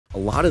A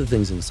lot of the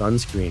things in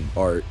sunscreen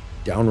are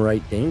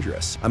downright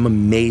dangerous. I'm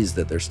amazed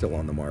that they're still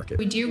on the market.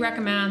 We do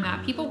recommend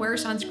that people wear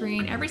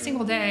sunscreen every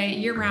single day,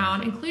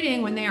 year-round,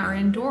 including when they are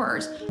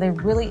indoors. There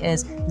really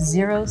is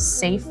zero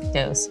safe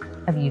dose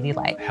of UV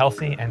light.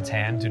 Healthy and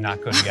tan do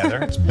not go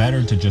together. It's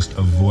better to just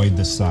avoid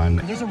the sun.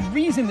 There's a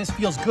reason this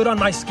feels good on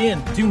my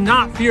skin. Do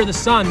not fear the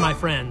sun, my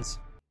friends.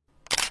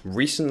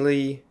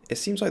 Recently, it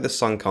seems like the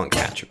sun can't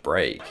catch a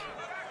break.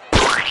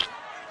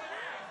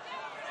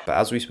 But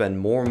as we spend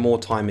more and more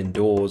time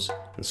indoors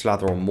and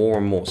slather on more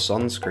and more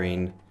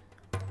sunscreen,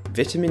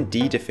 vitamin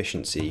D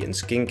deficiency and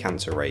skin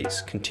cancer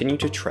rates continue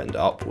to trend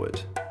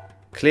upward.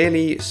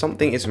 Clearly,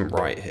 something isn't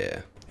right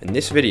here. In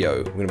this video,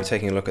 we're going to be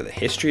taking a look at the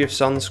history of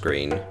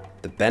sunscreen,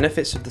 the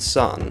benefits of the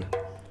sun,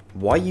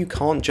 why you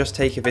can't just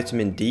take a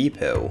vitamin D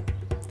pill,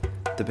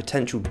 the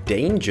potential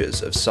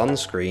dangers of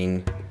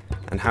sunscreen,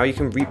 and how you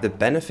can reap the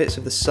benefits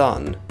of the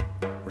sun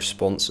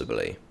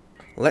responsibly.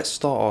 Let's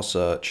start our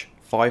search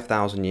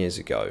 5,000 years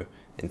ago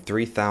in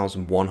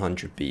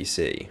 3100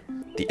 BC.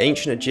 The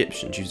ancient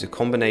Egyptians used a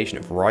combination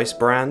of rice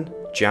bran,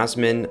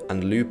 jasmine,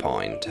 and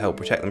lupine to help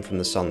protect them from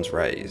the sun's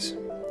rays.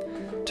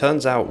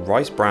 Turns out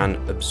rice bran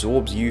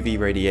absorbs UV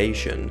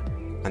radiation,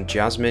 and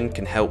jasmine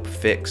can help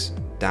fix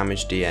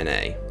damaged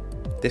DNA.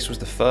 This was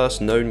the first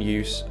known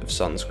use of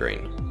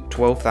sunscreen.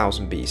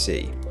 12,000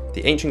 BC.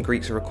 The ancient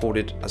Greeks are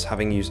recorded as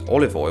having used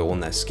olive oil on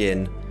their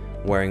skin,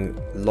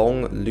 wearing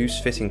long,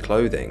 loose-fitting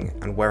clothing,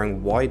 and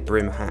wearing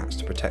wide-brim hats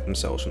to protect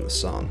themselves from the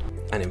sun.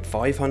 And in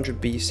 500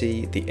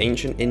 BC, the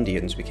ancient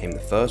Indians became the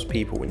first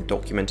people in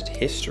documented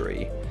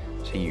history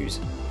to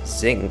use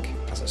zinc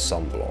as a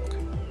sunblock.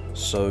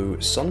 So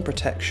sun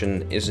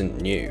protection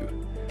isn't new,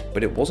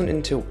 but it wasn't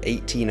until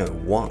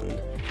 1801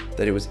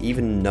 that it was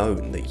even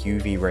known that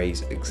UV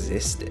rays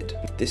existed.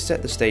 This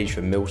set the stage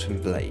for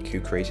Milton Blake, who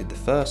created the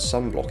first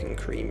sunblocking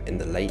cream in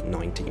the late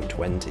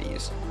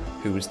 1920s,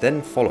 who was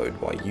then followed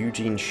by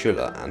Eugene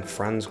Schuller and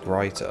Franz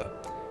Greiter,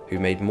 who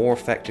made more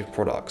effective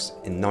products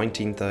in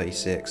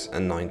 1936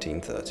 and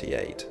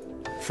 1938.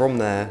 From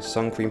there,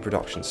 sun cream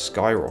production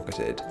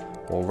skyrocketed,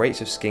 while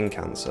rates of skin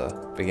cancer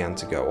began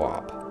to go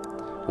up.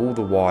 All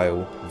the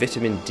while,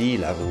 vitamin D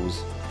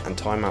levels and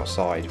time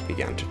outside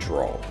began to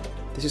drop.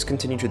 This has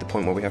continued to the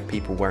point where we have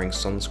people wearing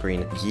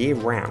sunscreen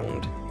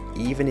year-round,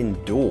 even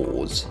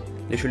indoors,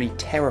 literally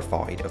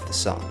terrified of the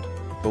sun.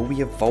 But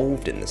we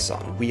evolved in the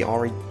sun, we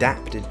are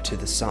adapted to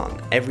the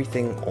sun.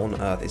 Everything on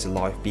Earth is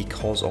alive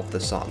because of the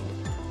sun.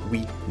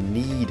 We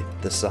need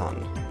the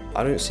sun.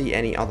 I don't see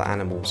any other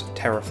animals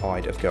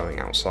terrified of going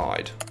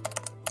outside.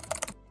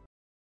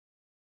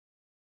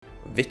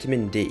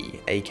 Vitamin D,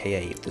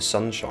 aka the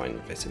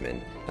sunshine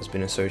vitamin, has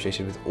been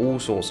associated with all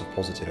sorts of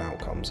positive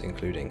outcomes,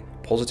 including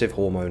positive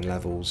hormone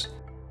levels,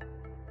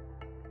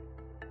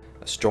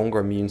 a stronger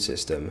immune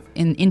system.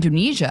 In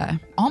Indonesia,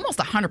 almost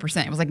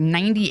 100%, it was like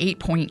 98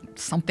 point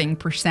something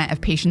 %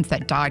 of patients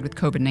that died with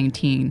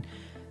COVID-19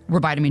 were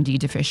vitamin D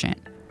deficient.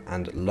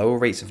 And lower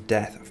rates of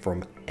death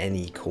from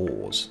any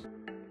cause.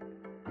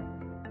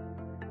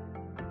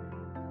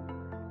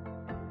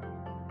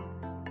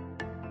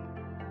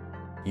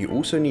 You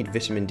also need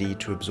vitamin D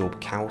to absorb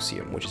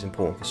calcium, which is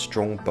important for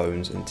strong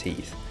bones and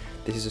teeth.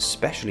 This is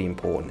especially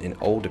important in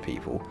older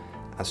people,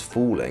 as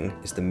falling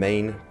is the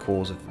main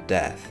cause of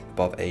death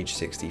above age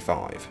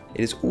 65.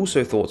 It is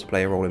also thought to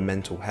play a role in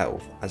mental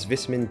health, as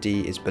vitamin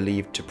D is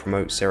believed to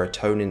promote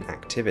serotonin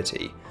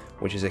activity,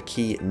 which is a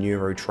key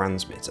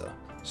neurotransmitter.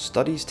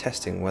 Studies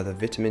testing whether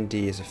vitamin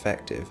D is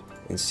effective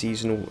in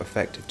seasonal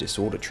affective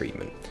disorder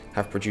treatment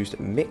have produced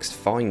mixed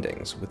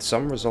findings, with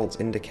some results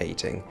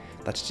indicating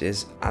that it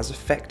is as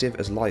effective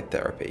as light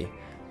therapy,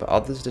 but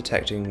others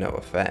detecting no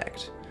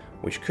effect,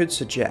 which could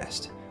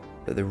suggest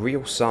that the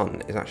real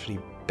sun is actually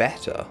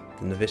better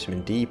than the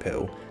vitamin D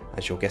pill,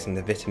 as you're getting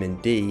the vitamin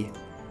D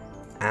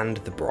and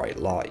the bright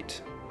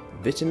light.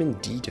 Vitamin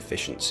D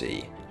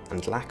deficiency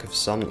and lack of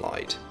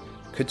sunlight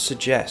could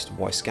suggest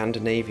why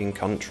Scandinavian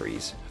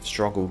countries have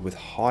struggled with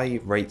high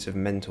rates of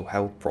mental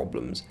health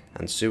problems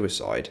and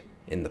suicide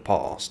in the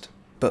past.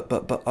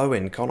 But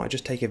Owen, can't I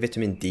just take a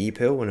vitamin D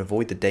pill and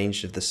avoid the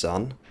dangers of the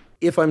sun?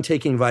 If I'm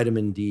taking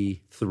vitamin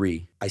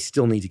D3, I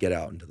still need to get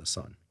out into the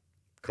sun,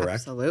 correct?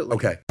 Absolutely.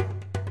 Okay.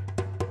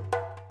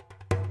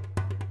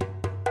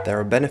 There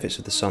are benefits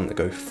of the sun that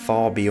go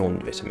far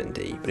beyond vitamin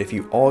D, but if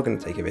you are going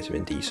to take a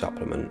vitamin D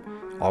supplement,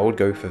 I would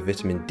go for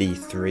vitamin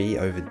D3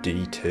 over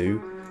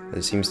D2, as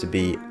it seems to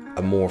be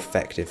a more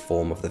effective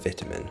form of the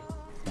vitamin.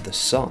 The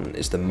sun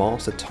is the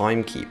master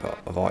timekeeper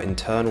of our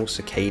internal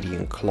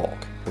circadian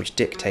clock, which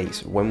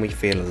dictates when we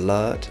feel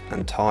alert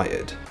and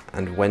tired,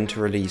 and when to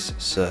release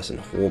certain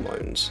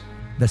hormones.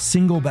 The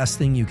single best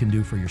thing you can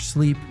do for your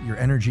sleep, your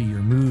energy,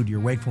 your mood, your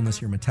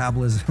wakefulness, your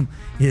metabolism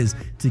is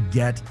to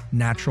get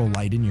natural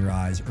light in your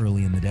eyes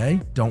early in the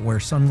day. Don't wear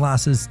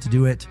sunglasses to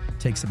do it. It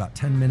takes about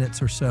 10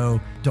 minutes or so.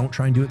 Don't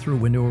try and do it through a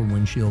window or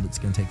windshield. It's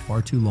going to take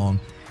far too long.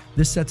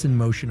 This sets in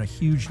motion a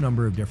huge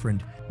number of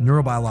different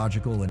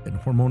neurobiological and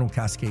hormonal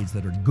cascades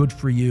that are good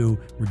for you,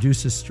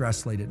 reduces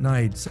stress late at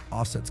night,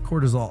 offsets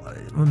cortisol,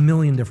 a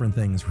million different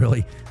things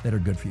really that are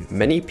good for you.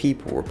 Many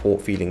people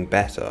report feeling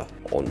better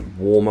on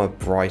warmer,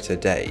 brighter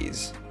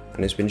days,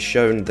 and it's been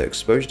shown that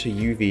exposure to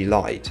UV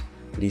light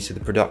leads to the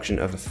production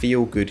of a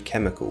feel-good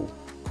chemical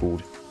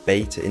called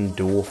beta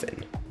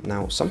endorphin.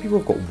 Now, some people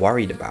have got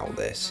worried about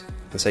this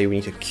and say we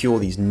need to cure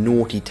these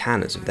naughty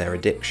tanners of their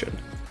addiction.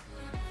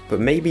 But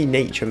maybe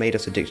nature made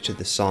us addicted to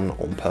the sun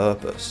on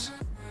purpose.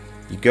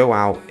 You go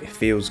out, it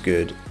feels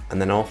good,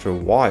 and then after a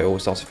while it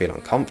starts to feel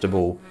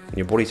uncomfortable and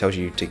your body tells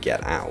you to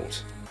get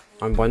out.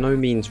 I'm by no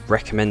means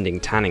recommending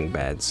tanning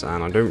beds,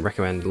 and I don't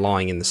recommend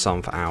lying in the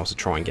sun for hours to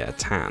try and get a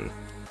tan.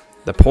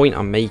 The point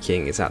I'm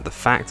making is that the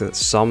fact that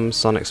some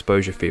sun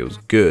exposure feels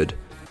good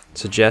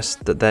suggests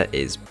that there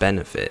is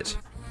benefit.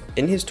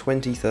 In his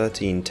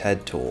 2013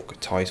 TED Talk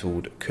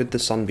titled "Could the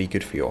Sun Be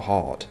Good for Your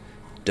Heart?",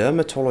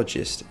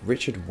 dermatologist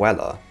Richard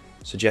Weller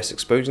suggests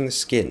exposing the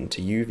skin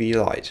to UV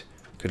light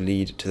could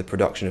lead to the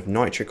production of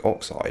nitric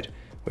oxide,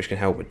 which can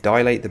help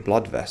dilate the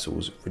blood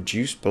vessels,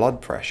 reduce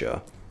blood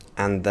pressure,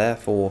 and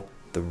therefore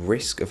the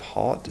risk of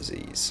heart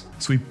disease.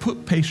 So we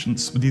put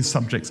patients with these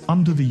subjects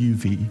under the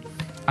UV,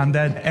 and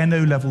their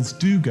NO levels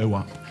do go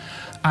up,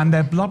 and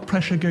their blood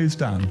pressure goes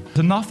down.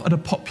 Enough at a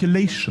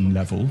population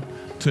level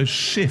to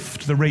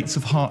shift the rates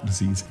of heart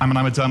disease. I'm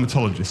a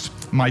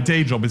dermatologist. My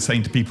day job is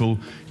saying to people,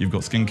 you've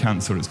got skin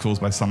cancer, it's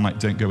caused by sunlight,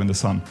 don't go in the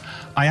sun.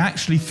 I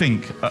actually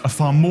think a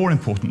far more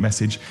important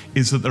message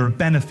is that there are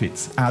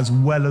benefits as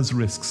well as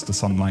risks to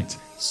sunlight.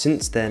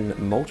 Since then,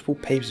 multiple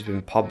papers have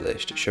been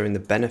published showing the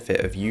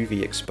benefit of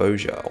UV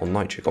exposure on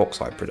nitric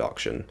oxide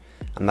production,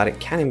 and that it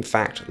can in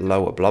fact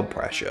lower blood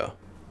pressure,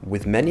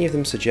 with many of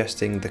them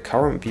suggesting the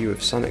current view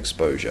of sun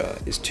exposure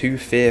is too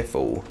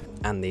fearful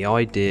and the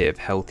idea of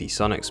healthy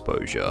sun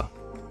exposure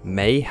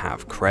may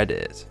have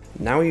credit.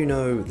 Now you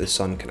know the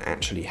sun can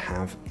actually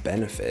have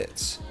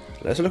benefits.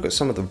 Let's look at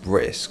some of the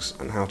risks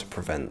and how to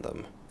prevent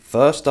them.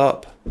 First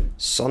up,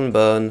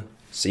 sunburn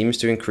seems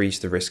to increase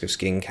the risk of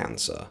skin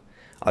cancer.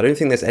 I don't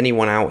think there's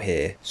anyone out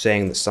here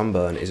saying that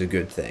sunburn is a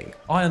good thing.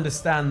 I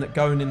understand that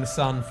going in the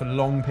sun for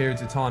long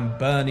periods of time,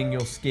 burning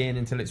your skin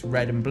until it's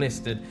red and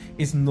blistered,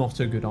 is not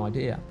a good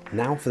idea.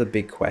 Now for the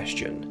big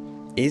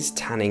question. Is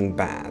tanning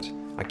bad?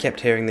 I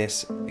kept hearing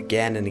this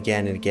again and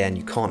again and again,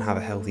 you can't have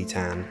a healthy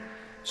tan.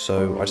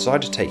 So I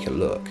decided to take a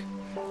look.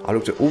 I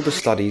looked at all the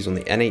studies on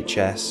the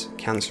NHS,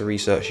 Cancer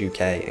Research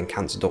UK and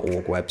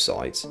cancer.org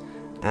websites,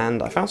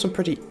 and I found some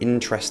pretty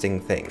interesting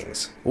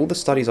things. All the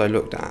studies I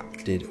looked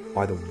at did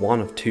either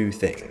one of two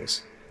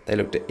things. They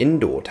looked at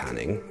indoor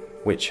tanning,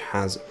 which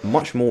has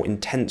much more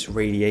intense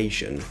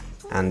radiation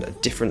and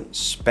different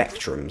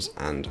spectrums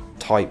and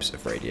types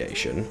of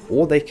radiation,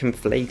 or they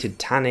conflated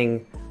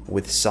tanning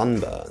with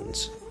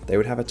sunburns. They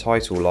would have a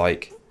title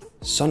like,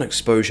 "Sun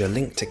exposure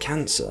linked to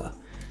cancer."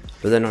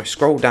 But then I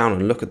scroll down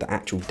and look at the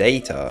actual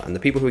data, and the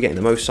people who are getting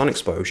the most sun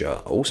exposure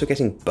are also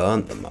getting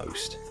burnt the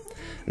most.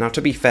 Now,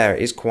 to be fair,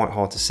 it is quite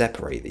hard to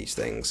separate these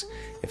things.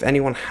 If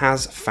anyone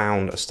has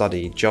found a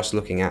study just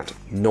looking at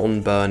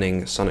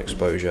non-burning sun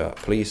exposure,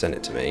 please send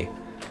it to me.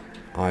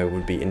 I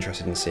would be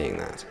interested in seeing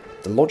that.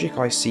 The logic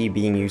I see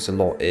being used a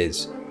lot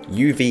is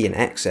UV in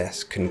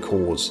excess can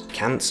cause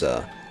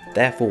cancer,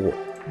 therefore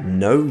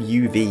no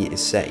UV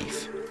is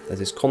safe. There's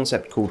this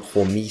concept called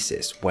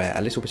hormesis, where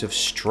a little bit of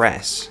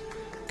stress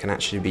can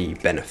actually be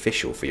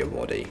beneficial for your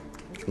body.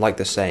 Like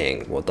the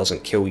saying, what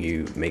doesn't kill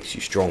you makes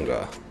you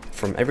stronger.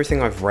 From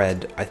everything I've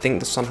read, I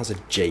think the sun has a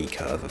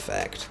J-curve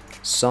effect.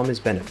 Some is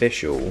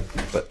beneficial,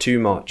 but too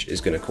much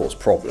is going to cause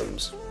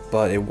problems.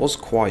 But it was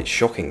quite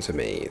shocking to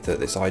me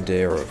that this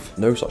idea of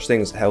no such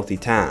thing as a healthy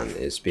tan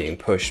is being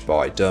pushed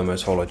by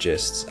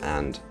dermatologists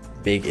and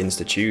big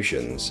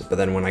institutions, but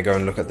then when I go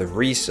and look at the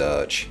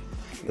research,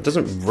 that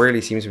doesn't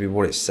really seem to be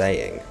what it's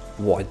saying.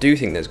 What I do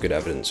think there's good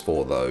evidence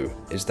for, though,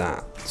 is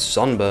that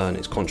sunburn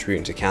is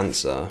contributing to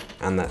cancer,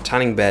 and that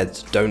tanning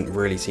beds don't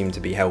really seem to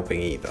be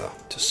helping either.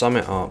 To sum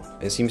it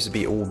up, it seems to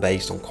be all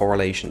based on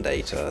correlation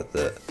data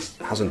that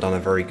hasn't done a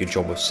very good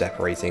job of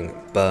separating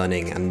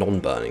burning and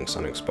non-burning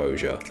sun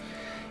exposure.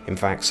 In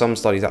fact, some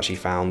studies actually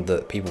found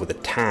that people with a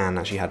tan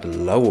actually had a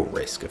lower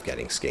risk of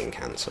getting skin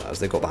cancer, as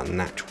they got that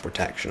natural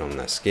protection on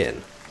their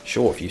skin.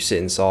 Sure, if you sit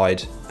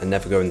inside and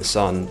never go in the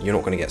sun, you're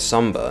not going to get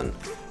sunburn,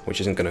 which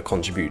isn't going to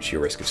contribute to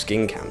your risk of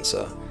skin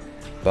cancer.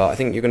 But I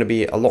think you're going to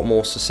be a lot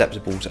more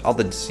susceptible to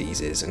other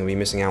diseases and going to be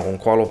missing out on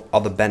quite a lot of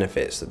other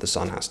benefits that the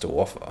sun has to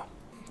offer.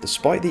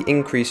 Despite the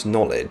increased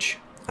knowledge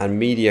and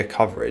media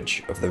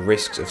coverage of the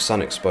risks of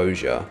sun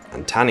exposure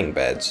and tanning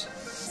beds,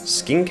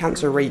 skin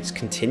cancer rates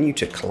continue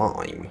to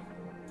climb.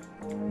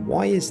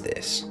 Why is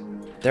this?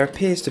 There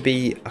appears to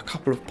be a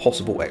couple of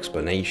possible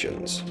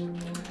explanations.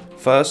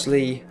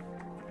 Firstly,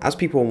 as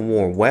people are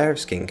more aware of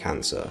skin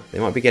cancer, they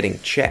might be getting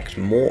checked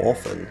more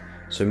often,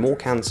 so more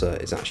cancer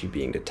is actually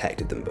being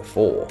detected than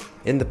before.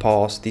 In the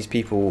past, these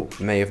people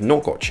may have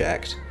not got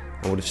checked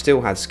and would have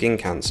still had skin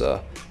cancer,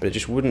 but it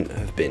just wouldn't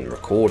have been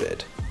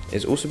recorded.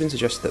 It's also been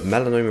suggested that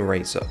melanoma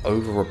rates are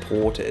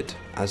overreported,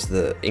 as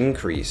the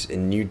increase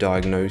in new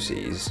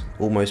diagnoses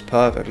almost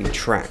perfectly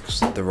tracks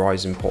the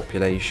rise in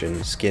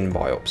population skin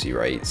biopsy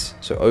rates,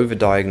 so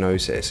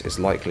overdiagnosis is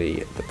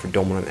likely the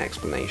predominant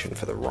explanation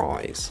for the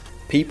rise.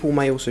 People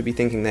may also be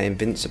thinking they're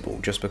invincible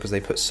just because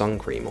they put sun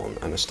cream on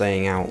and are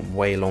staying out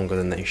way longer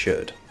than they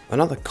should.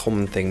 Another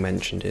common thing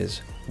mentioned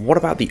is, what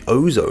about the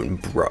ozone,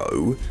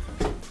 bro?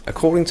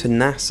 According to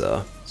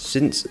NASA,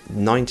 since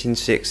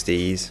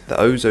 1960s, the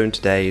ozone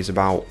today is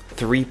about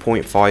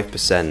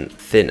 3.5%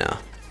 thinner,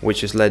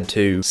 which has led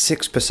to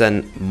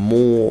 6%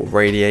 more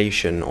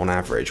radiation on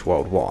average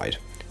worldwide,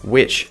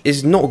 which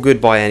is not good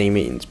by any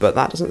means, but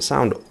that doesn't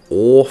sound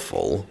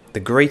awful.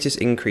 The greatest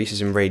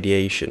increases in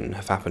radiation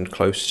have happened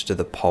closer to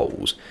the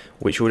poles,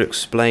 which would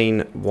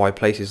explain why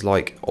places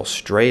like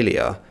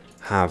Australia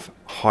have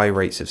high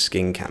rates of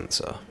skin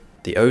cancer.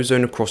 The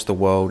ozone across the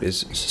world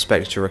is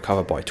suspected to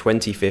recover by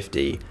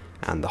 2050,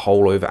 and the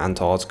hole over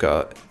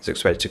Antarctica is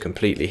expected to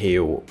completely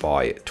heal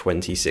by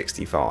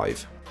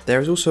 2065.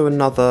 There is also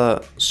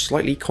another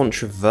slightly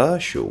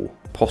controversial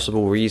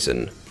possible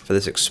reason for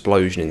this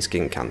explosion in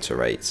skin cancer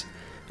rates,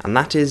 and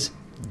that is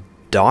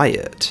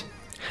diet.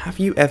 Have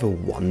you ever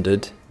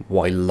wondered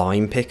why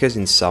lime pickers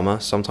in summer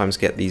sometimes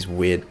get these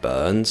weird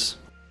burns?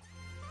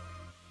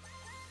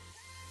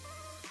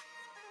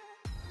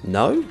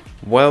 No?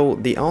 Well,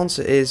 the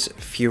answer is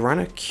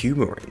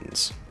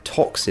furanocoumarins,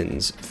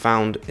 toxins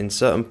found in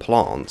certain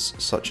plants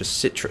such as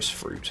citrus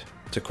fruit.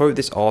 To quote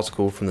this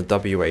article from the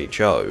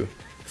WHO,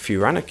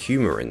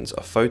 furanocoumarins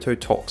are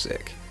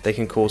phototoxic. They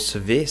can cause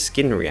severe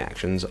skin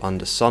reactions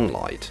under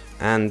sunlight,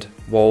 and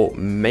while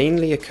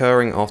mainly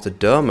occurring after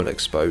dermal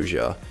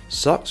exposure,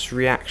 such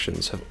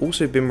reactions have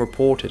also been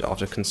reported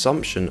after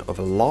consumption of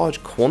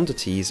large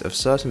quantities of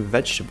certain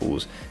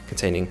vegetables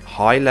containing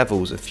high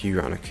levels of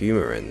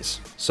furanocoumarins.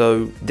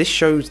 So this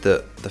shows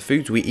that the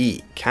foods we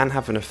eat can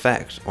have an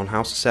effect on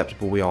how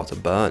susceptible we are to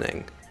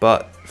burning.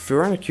 But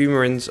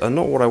furanocoumarins are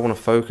not what I want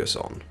to focus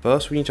on.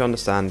 First, we need to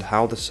understand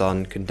how the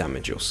sun can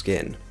damage your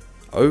skin.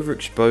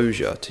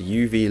 Overexposure to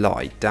UV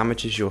light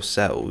damages your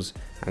cells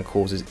and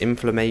causes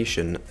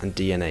inflammation and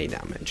DNA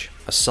damage.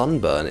 A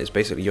sunburn is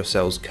basically your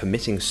cells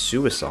committing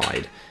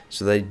suicide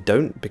so they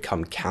don't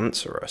become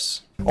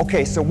cancerous.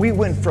 Okay, so we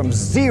went from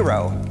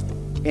 0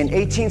 in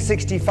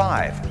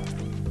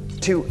 1865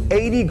 to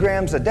 80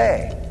 grams a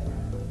day.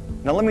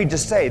 Now let me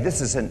just say,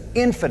 this is an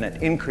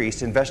infinite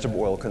increase in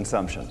vegetable oil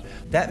consumption.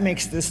 That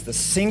makes this the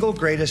single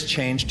greatest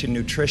change to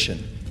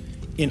nutrition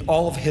in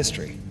all of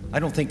history. I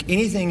don't think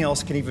anything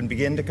else can even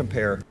begin to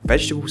compare.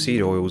 Vegetable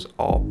seed oils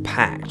are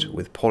packed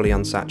with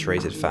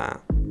polyunsaturated fat.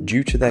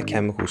 Due to their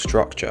chemical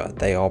structure,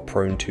 they are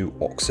prone to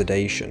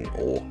oxidation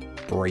or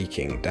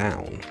breaking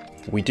down.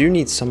 We do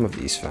need some of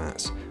these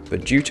fats,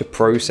 but due to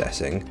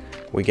processing,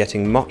 we're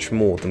getting much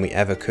more than we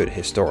ever could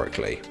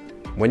historically.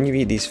 When you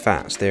eat these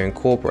fats, they are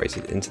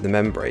incorporated into the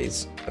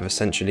membranes of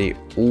essentially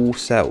all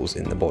cells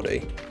in the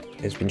body.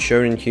 It's been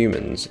shown in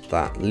humans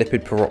that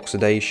lipid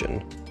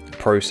peroxidation, a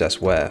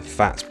process where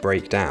fats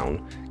break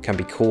down, can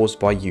be caused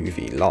by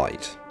UV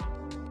light.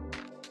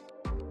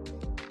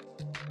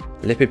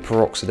 Lipid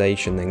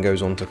peroxidation then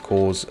goes on to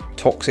cause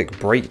toxic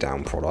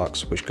breakdown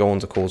products, which go on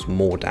to cause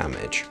more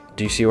damage.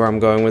 Do you see where I'm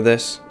going with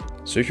this?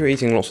 So if you're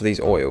eating lots of these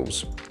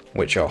oils,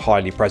 which are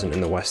highly present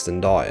in the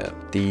Western diet,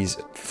 these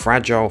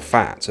fragile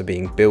fats are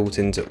being built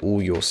into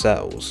all your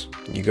cells.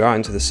 You go out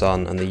into the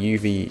sun and the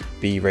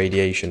UVB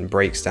radiation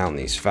breaks down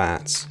these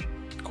fats,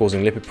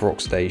 causing lipid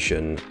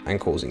peroxidation and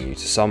causing you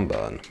to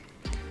sunburn.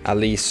 At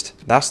least,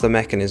 that's the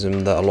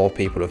mechanism that a lot of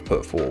people have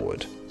put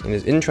forward. And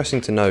it's interesting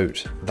to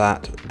note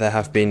that there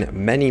have been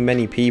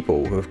many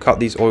people who have cut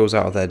these oils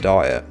out of their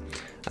diet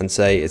and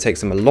say it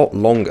takes them a lot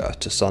longer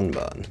to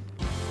sunburn.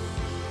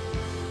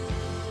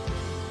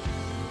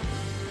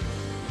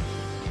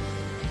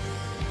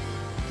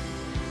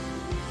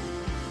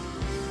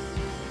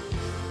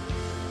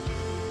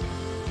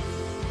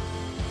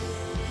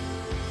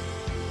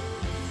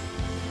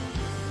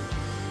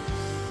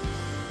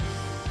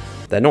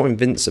 They're not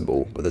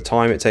invincible, but the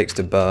time it takes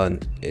to burn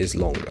is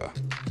longer.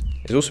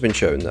 It's also been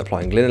shown that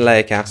applying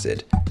linoleic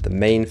acid, the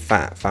main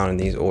fat found in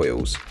these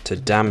oils, to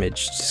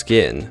damaged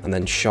skin and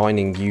then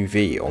shining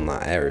UV on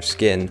that area of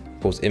skin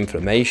caused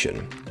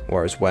inflammation,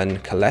 whereas when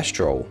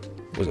cholesterol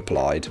was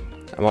applied,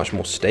 a much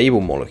more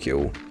stable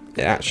molecule,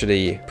 it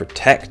actually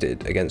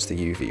protected against the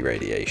UV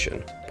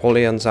radiation.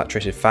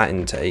 Polyunsaturated fat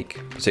intake,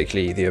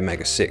 particularly the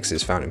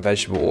omega-6s found in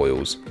vegetable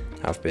oils,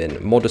 have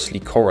been modestly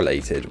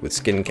correlated with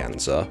skin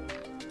cancer,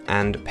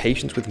 and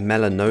patients with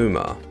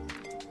melanoma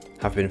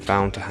have been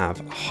found to have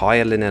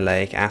higher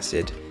linoleic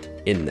acid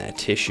in their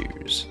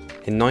tissues.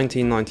 In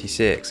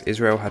 1996,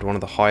 Israel had one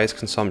of the highest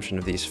consumption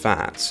of these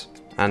fats,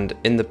 and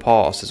in the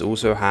past has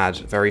also had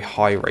very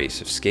high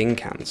rates of skin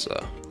cancer.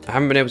 I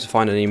haven't been able to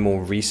find any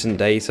more recent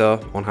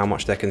data on how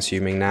much they're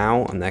consuming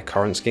now and their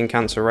current skin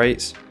cancer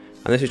rates,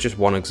 and this is just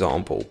one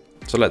example,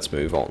 so let's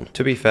move on.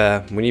 To be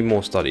fair, we need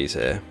more studies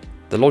here.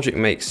 The logic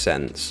makes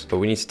sense, but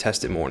we need to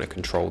test it more in a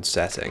controlled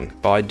setting.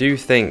 But I do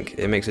think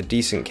it makes a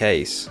decent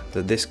case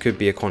that this could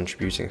be a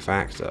contributing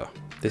factor.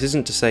 This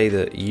isn't to say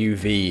that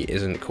UV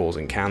isn't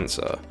causing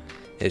cancer.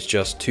 It's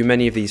just too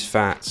many of these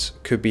fats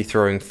could be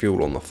throwing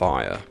fuel on the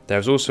fire.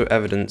 There's also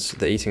evidence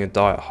that eating a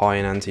diet high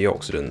in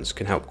antioxidants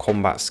can help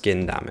combat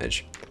skin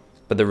damage,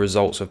 but the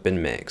results have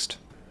been mixed.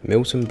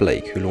 Milton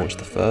Blake, who launched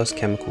the first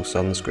chemical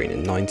sunscreen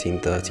in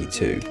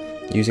 1932,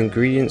 used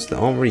ingredients that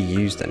aren't really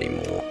used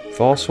anymore.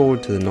 Fast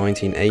forward to the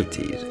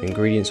 1980s,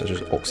 ingredients such as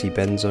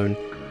oxybenzone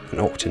and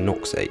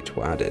octinoxate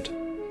were added.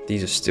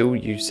 These are still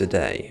used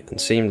today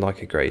and seemed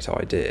like a great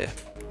idea.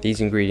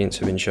 These ingredients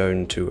have been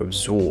shown to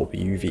absorb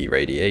UV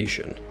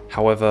radiation.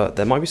 However,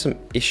 there might be some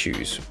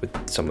issues with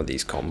some of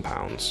these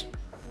compounds.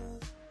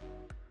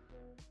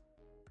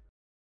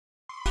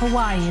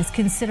 Hawaii is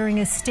considering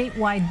a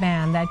statewide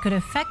ban that could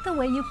affect the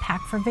way you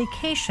pack for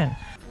vacation.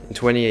 In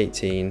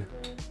 2018,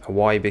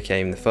 Hawaii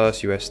became the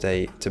first US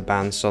state to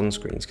ban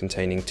sunscreens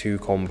containing two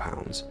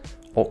compounds,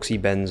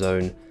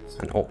 oxybenzone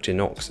and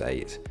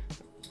octinoxate,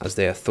 as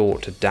they are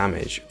thought to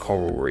damage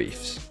coral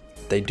reefs.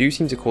 They do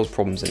seem to cause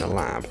problems in a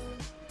lab,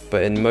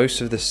 but in most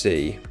of the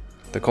sea,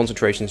 the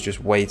concentration is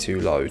just way too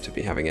low to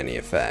be having any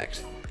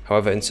effect.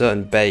 However, in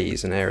certain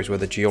bays and areas where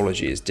the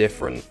geology is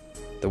different,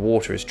 the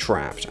water is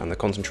trapped and the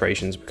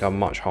concentrations become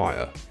much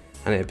higher,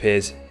 and it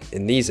appears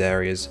in these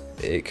areas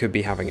it could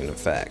be having an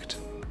effect.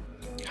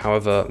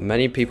 However,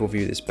 many people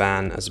view this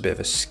ban as a bit of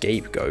a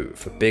scapegoat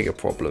for bigger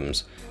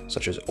problems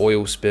such as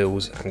oil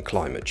spills and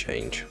climate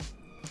change.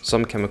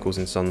 Some chemicals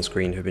in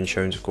sunscreen have been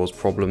shown to cause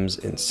problems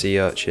in sea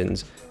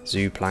urchins,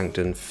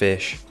 zooplankton,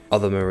 fish,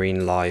 other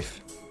marine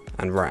life,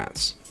 and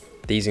rats.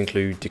 These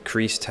include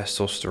decreased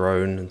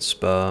testosterone and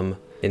sperm,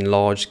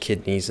 enlarged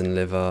kidneys and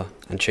liver,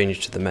 and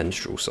changes to the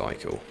menstrual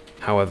cycle.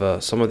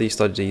 However, some of these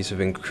studies have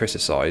been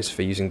criticised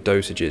for using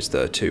dosages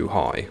that are too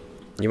high.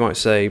 You might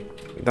say,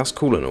 that's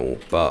cool and all,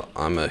 but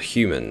I'm a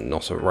human,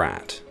 not a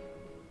rat.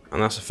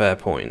 And that's a fair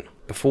point.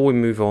 Before we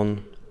move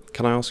on,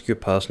 can I ask you a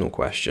personal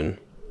question?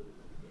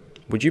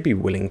 Would you be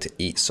willing to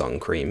eat sun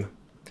cream?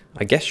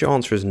 I guess your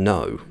answer is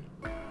no.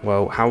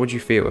 Well, how would you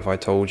feel if I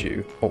told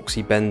you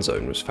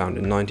oxybenzone was found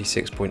in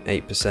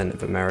 96.8%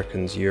 of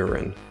Americans'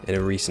 urine in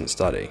a recent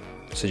study,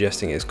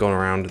 suggesting it's gone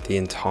around the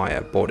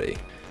entire body?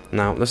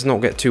 Now, let's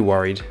not get too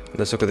worried,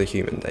 let's look at the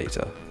human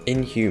data.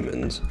 In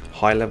humans,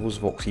 high levels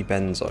of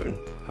oxybenzone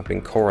have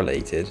been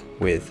correlated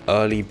with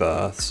early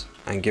births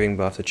and giving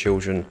birth to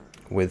children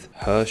with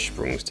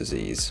Hirschsprung's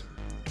disease,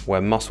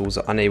 where muscles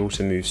are unable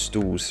to move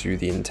stools through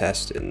the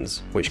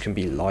intestines, which can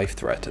be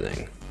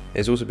life-threatening. It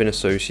has also been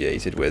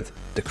associated with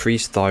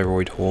decreased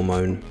thyroid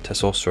hormone,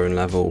 testosterone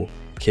level,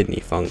 kidney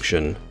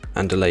function,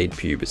 and delayed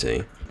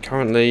puberty.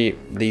 Currently,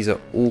 these are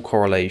all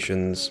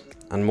correlations,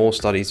 and more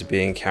studies are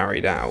being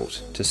carried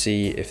out to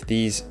see if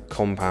these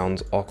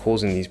compounds are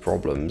causing these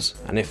problems,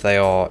 and if they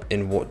are,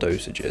 in what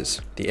dosages.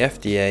 The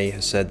FDA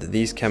has said that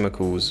these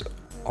chemicals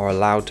are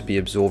allowed to be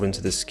absorbed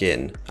into the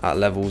skin at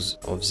levels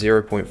of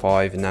 0.5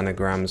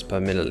 nanograms per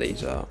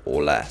milliliter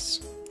or less,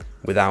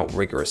 without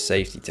rigorous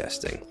safety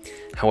testing.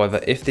 However,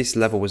 if this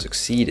level was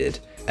exceeded,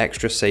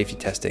 extra safety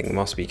testing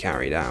must be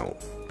carried out.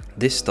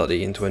 This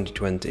study in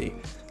 2020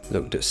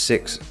 looked at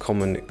 6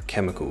 common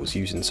chemicals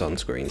used in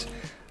sunscreens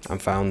and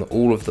found that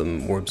all of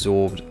them were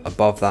absorbed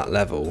above that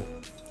level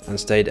and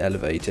stayed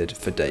elevated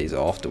for days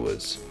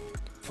afterwards.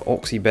 For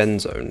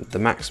oxybenzone, the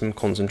maximum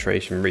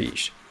concentration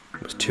reached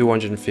was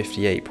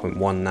 258.1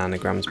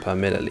 nanograms per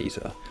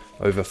milliliter,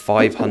 over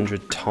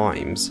 500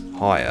 times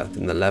higher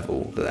than the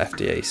level that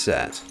the FDA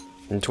set.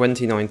 In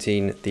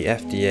 2019, the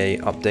FDA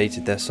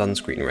updated their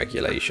sunscreen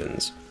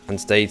regulations and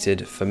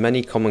stated for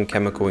many common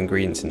chemical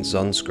ingredients in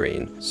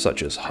sunscreen,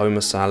 such as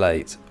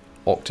homosalate,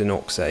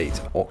 octinoxate,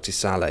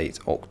 octisalate,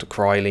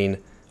 octocrylene,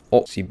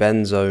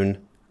 oxybenzone,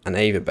 and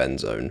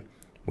avobenzone,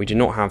 we do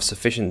not have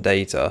sufficient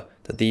data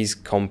that these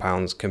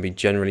compounds can be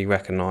generally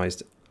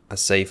recognized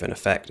as safe and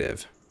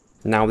effective.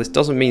 Now, this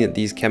doesn't mean that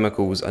these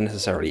chemicals are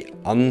necessarily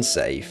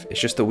unsafe,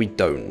 it's just that we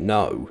don't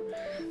know.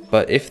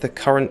 But if the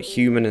current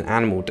human and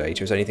animal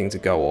data is anything to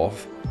go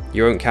off,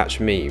 you won't catch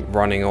me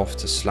running off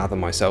to slather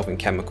myself in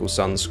chemical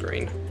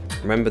sunscreen.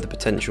 Remember the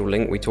potential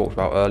link we talked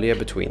about earlier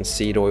between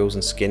seed oils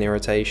and skin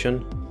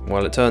irritation?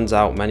 Well, it turns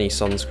out many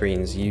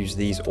sunscreens use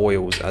these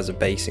oils as a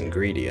base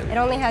ingredient. It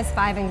only has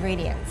 5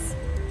 ingredients.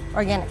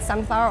 Organic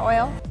sunflower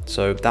oil.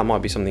 So that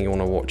might be something you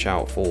want to watch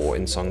out for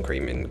in sun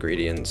cream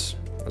ingredients,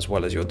 as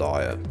well as your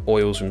diet.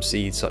 Oils from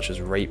seeds such as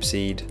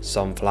rapeseed,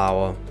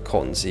 sunflower,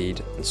 cottonseed,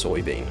 and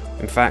soybean.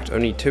 In fact,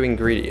 only 2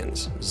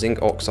 ingredients,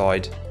 zinc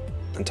oxide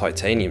and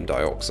titanium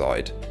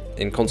dioxide,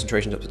 in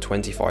concentrations up to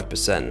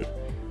 25%,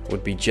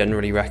 would be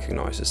generally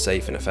recognized as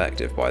safe and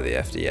effective by the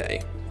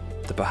FDA.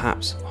 The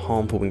perhaps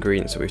harmful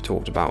ingredients that we've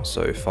talked about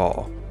so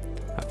far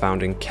are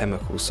found in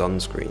chemical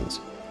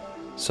sunscreens.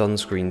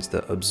 Sunscreens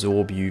that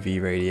absorb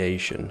UV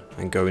radiation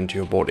and go into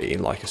your body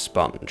like a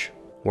sponge.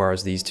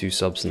 Whereas these 2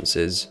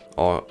 substances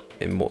are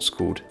in what's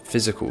called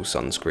physical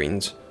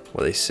sunscreens,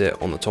 where they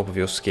sit on the top of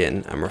your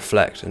skin and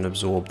reflect and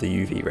absorb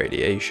the UV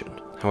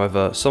radiation.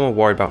 However, some are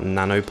worried about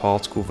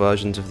nanoparticle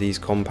versions of these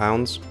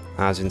compounds,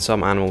 as in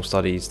some animal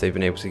studies they've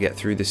been able to get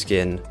through the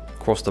skin,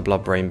 cross the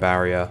blood-brain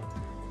barrier,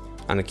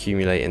 and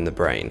accumulate in the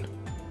brain.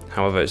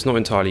 However, it's not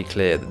entirely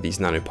clear that these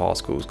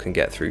nanoparticles can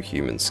get through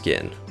human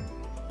skin.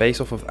 Based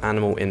off of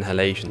animal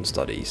inhalation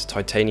studies,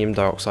 titanium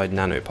dioxide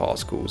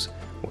nanoparticles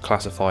were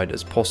classified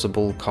as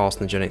possible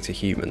carcinogenic to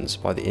humans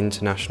by the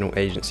International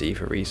Agency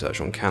for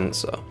Research on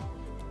Cancer.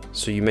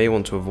 So you may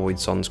want to avoid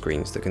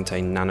sunscreens that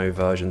contain nano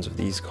versions of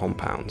these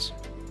compounds.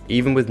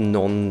 Even with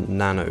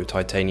non-nano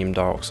titanium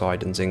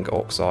dioxide and zinc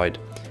oxide,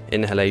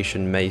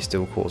 inhalation may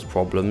still cause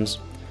problems,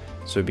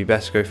 so it'd be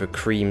best to go for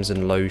creams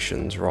and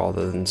lotions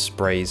rather than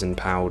sprays and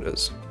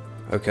powders.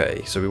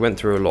 Okay, so we went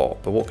through a lot,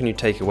 but what can you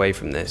take away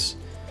from this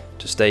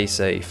to stay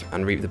safe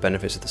and reap the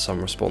benefits of the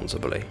sun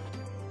responsibly?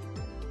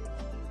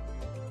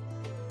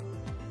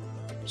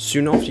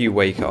 Soon after you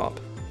wake up,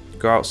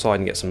 go outside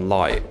and get some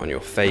light on your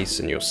face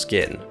and your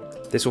skin.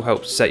 This will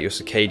help set your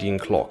circadian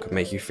clock and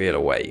make you feel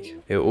awake.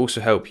 It will also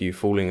help you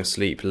falling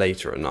asleep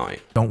later at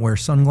night. Don't wear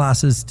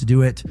sunglasses to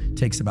do it. It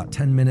takes about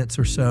 10 minutes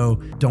or so.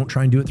 Don't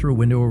try and do it through a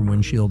window or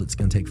windshield. It's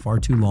going to take far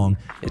too long.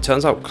 It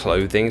turns out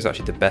clothing is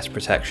actually the best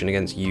protection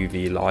against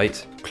UV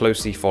light,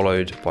 closely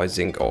followed by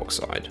zinc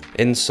oxide.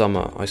 In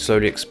summer, I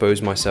slowly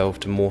expose myself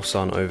to more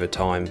sun over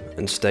time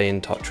and stay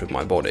in touch with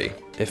my body.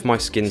 If my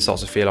skin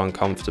starts to feel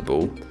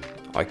uncomfortable,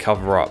 I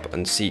cover up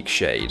and seek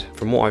shade.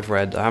 From what I've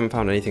read, I haven't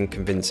found anything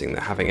convincing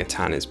that having a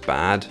tan is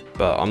bad,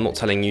 but I'm not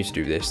telling you to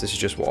do this is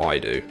just what I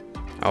do.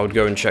 I would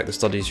go and check the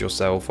studies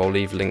yourself, I'll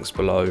leave links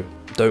below.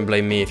 Don't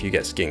blame me if you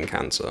get skin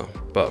cancer,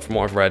 but from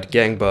what I've read,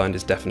 getting burned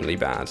is definitely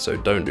bad, so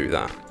don't do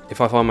that.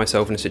 If I find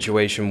myself in a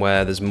situation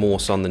where there's more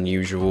sun than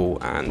usual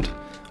and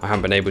I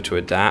haven't been able to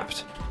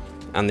adapt,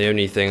 and the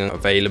only thing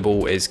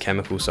available is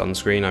chemical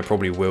sunscreen, I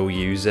probably will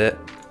use it.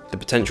 The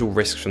potential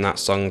risks from that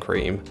sun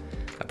cream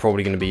are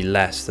probably going to be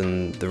less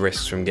than the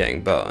risks from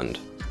getting burned.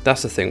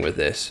 That's the thing with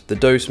this, the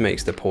dose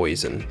makes the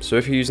poison, so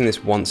if you're using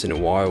this once in a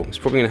while, it's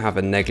probably going to have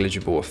a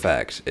negligible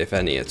effect, if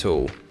any at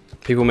all.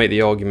 People make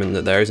the argument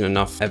that there isn't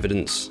enough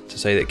evidence to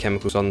say that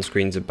chemical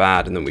sunscreens are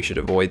bad and that we should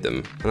avoid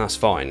them, and that's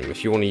fine.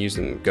 If you want to use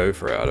them, go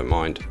for it, I don't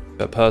mind.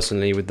 But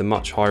personally, with the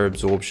much higher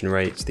absorption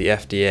rates, the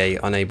FDA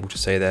unable to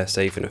say they're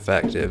safe and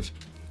effective,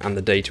 and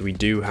the data we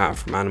do have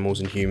from animals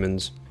and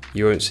humans,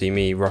 you won't see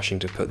me rushing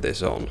to put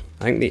this on.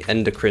 I think the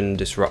endocrine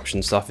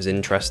disruption stuff is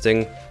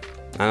interesting,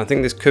 and I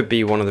think this could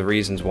be one of the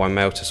reasons why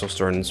male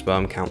testosterone and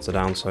sperm counts are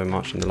down so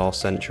much in the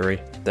last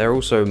century. There are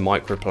also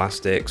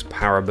microplastics,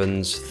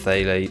 parabens,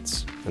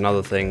 phthalates, and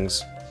other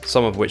things,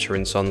 some of which are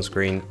in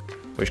sunscreen,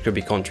 which could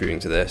be contributing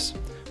to this,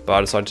 but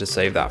I decided to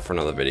save that for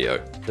another video.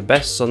 The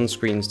best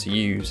sunscreens to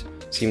use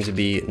seem to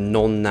be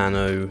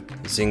non-nano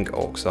zinc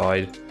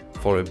oxide,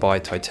 followed by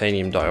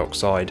titanium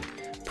dioxide,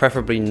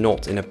 preferably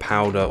not in a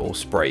powder or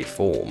spray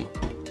form.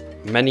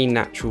 Many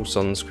natural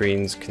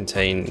sunscreens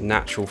contain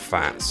natural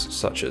fats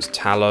such as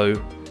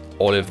tallow,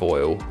 olive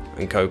oil,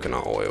 and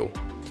coconut oil.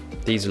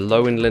 These are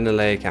low in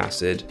linoleic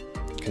acid,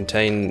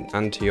 contain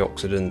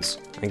antioxidants,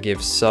 and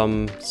give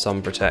some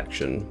sun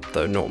protection,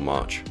 though not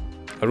much.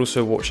 I'd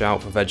also watch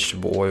out for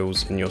vegetable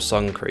oils in your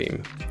sun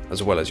cream,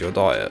 as well as your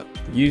diet.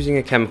 Using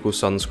a chemical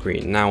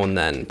sunscreen now and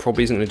then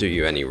probably isn't going to do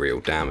you any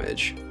real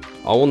damage.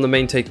 I want the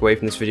main takeaway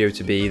from this video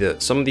to be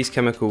that some of these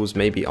chemicals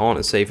maybe aren't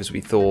as safe as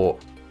we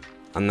thought,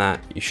 and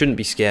that you shouldn't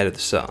be scared of the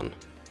sun.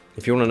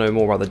 If you want to know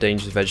more about the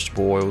dangers of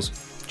vegetable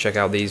oils, check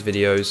out these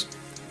videos,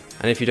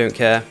 and if you don't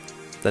care,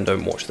 then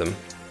don't watch them.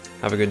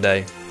 Have a good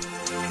day.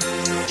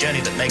 A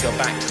journey that may go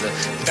back to the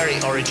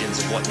very origins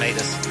of what made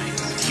us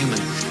human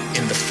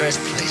in the first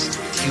place.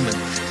 Human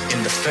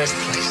in the first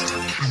place.